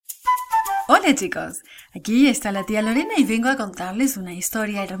Hola chicos, aquí está la tía Lorena y vengo a contarles una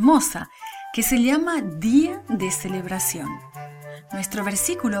historia hermosa que se llama Día de Celebración. Nuestro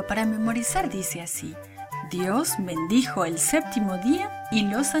versículo para memorizar dice así: Dios bendijo el séptimo día y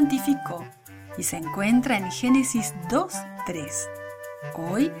lo santificó, y se encuentra en Génesis 2:3.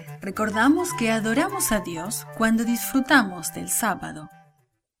 Hoy recordamos que adoramos a Dios cuando disfrutamos del sábado.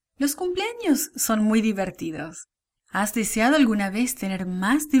 Los cumpleaños son muy divertidos. ¿Has deseado alguna vez tener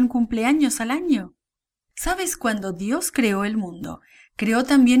más de un cumpleaños al año? ¿Sabes? Cuando Dios creó el mundo, creó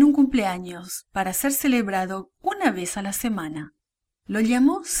también un cumpleaños para ser celebrado una vez a la semana. Lo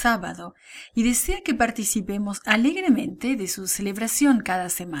llamó sábado y desea que participemos alegremente de su celebración cada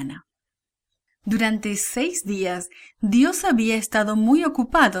semana. Durante 6 días, Dios había estado muy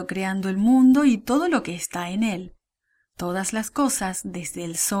ocupado creando el mundo y todo lo que está en él. Todas las cosas, desde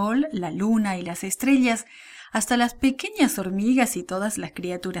el sol, la luna y las estrellas, hasta las pequeñas hormigas y todas las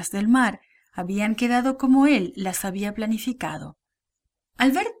criaturas del mar, habían quedado como él las había planificado.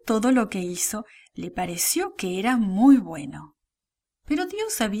 Al ver todo lo que hizo, le pareció que era muy bueno. Pero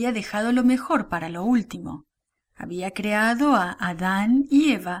Dios había dejado lo mejor para lo último. Había creado a Adán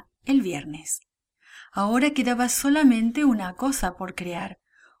y Eva el viernes. Ahora quedaba solamente una cosa por crear,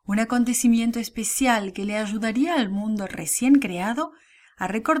 un acontecimiento especial que le ayudaría al mundo recién creado a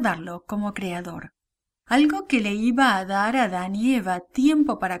recordarlo como creador. Algo que le iba a dar a Adán y Eva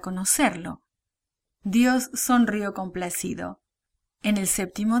tiempo para conocerlo. Dios sonrió complacido. En el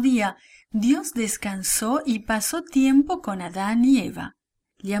séptimo día, Dios descansó y pasó tiempo con Adán y Eva.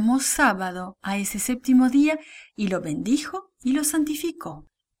 Llamó sábado a ese séptimo día y lo bendijo y lo santificó.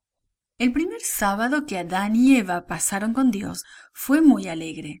 El primer sábado que Adán y Eva pasaron con Dios fue muy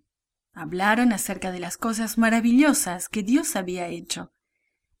alegre. Hablaron acerca de las cosas maravillosas que Dios había hecho.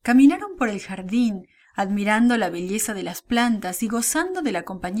 Caminaron por el jardín, admirando la belleza de las plantas y gozando de la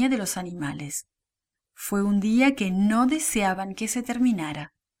compañía de los animales. Fue un día que no deseaban que se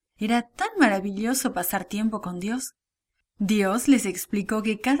terminara. Era tan maravilloso pasar tiempo con Dios. Dios les explicó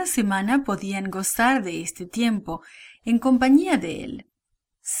que cada semana podían gozar de este tiempo en compañía de Él.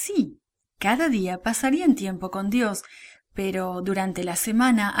 Sí, cada día pasarían tiempo con Dios, pero durante la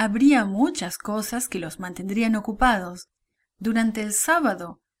semana habría muchas cosas que los mantendrían ocupados. Durante el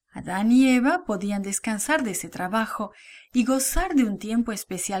sábado, Adán y Eva podían descansar de ese trabajo y gozar de un tiempo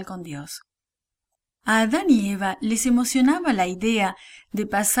especial con Dios. A Adán y Eva les emocionaba la idea de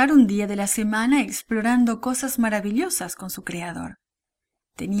pasar un día de la semana explorando cosas maravillosas con su Creador.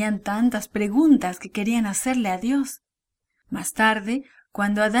 Tenían tantas preguntas que querían hacerle a Dios. Más tarde,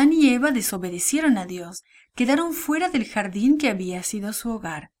 cuando Adán y Eva desobedecieron a Dios, quedaron fuera del jardín que había sido su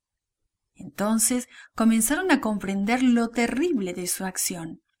hogar. Entonces comenzaron a comprender lo terrible de su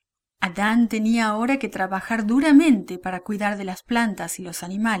acción. Adán tenía ahora que trabajar duramente para cuidar de las plantas y los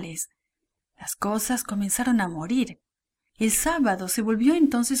animales. Las cosas comenzaron a morir. El sábado se volvió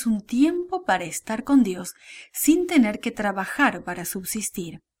entonces un tiempo para estar con Dios sin tener que trabajar para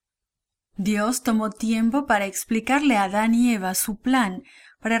subsistir. Dios tomó tiempo para explicarle a Adán y Eva su plan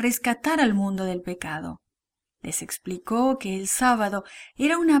para rescatar al mundo del pecado. Les explicó que el sábado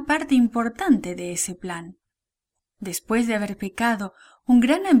era una parte importante de ese plan. Después de haber pecado, un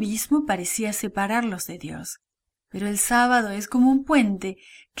gran abismo parecía separarlos de Dios. Pero el sábado es como un puente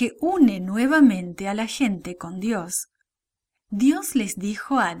que une nuevamente a la gente con Dios. Dios les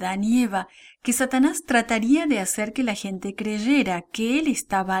dijo a Adán y Eva que Satanás trataría de hacer que la gente creyera que él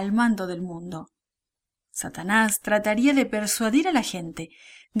estaba al mando del mundo. Satanás trataría de persuadir a la gente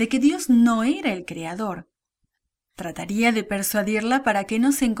de que Dios no era el creador. Trataría de persuadirla para que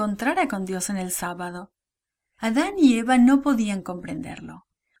no se encontrara con Dios en el sábado. Adán y Eva no podían comprenderlo.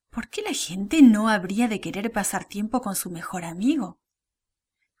 ¿Por qué la gente no habría de querer pasar tiempo con su mejor amigo?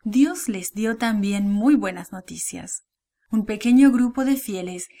 Dios les dio también muy buenas noticias. Un pequeño grupo de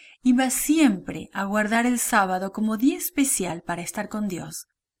fieles iba siempre a guardar el sábado como día especial para estar con Dios.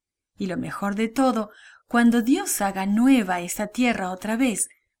 Y lo mejor de todo, cuando Dios haga nueva esta tierra otra vez,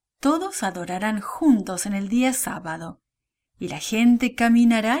 todos adorarán juntos en el día sábado, y la gente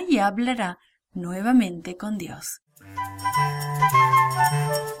caminará y hablará nuevamente con Dios.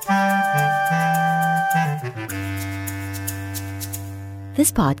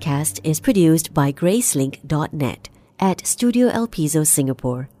 This podcast is produced by Gracelink.net at Studio El Piso,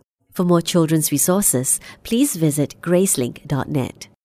 Singapore. For more children's resources, please visit Gracelink.net.